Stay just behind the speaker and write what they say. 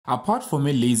Apart from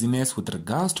her laziness with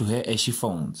regards to her ashy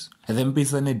phones, the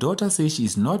Mpisane daughter says she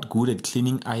is not good at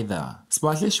cleaning either.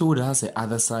 Sbahle showed us the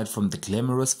other side from the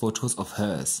glamorous photos of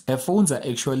hers. Her phones are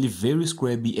actually very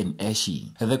scrubby and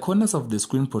ashy. The corners of the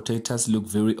screen protectors look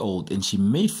very old and she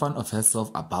made fun of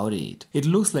herself about it. It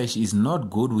looks like she is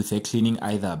not good with her cleaning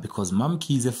either because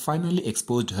Mamkhize finally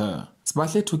exposed her.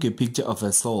 Sbahle took a picture of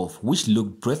herself which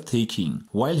looked breathtaking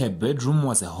while her bedroom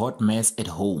was a hot mess at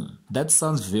home. That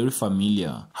sounds very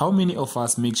familiar. How many of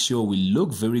us make sure we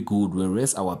look very good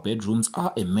whereas our bedrooms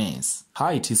are a mess?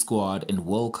 Hi T Squad and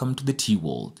welcome to the T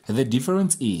World. The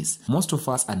difference is most of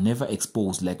us are never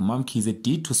exposed like Mamkhize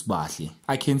did to Sbahle.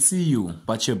 I can see you,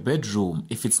 but your bedroom,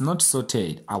 if it's not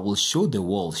sorted, I will show the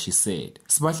world, she said.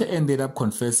 Sbahle ended up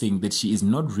confessing that she is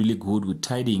not really good with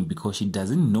tidying because she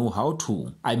doesn't know how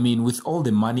to. I mean, with all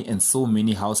the money and so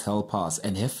many house helpers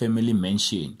and her family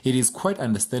mansion, it is quite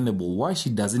understandable why she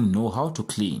doesn't know how to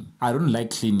clean. I don't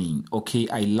like cleaning, okay,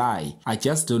 I lie. I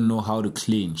just don't know how to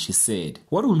clean, she said.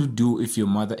 What will you do if your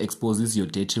mother exposes your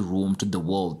dirty room to the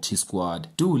world, T Squad?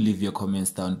 Do leave your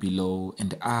comments down below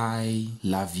and I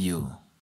love you.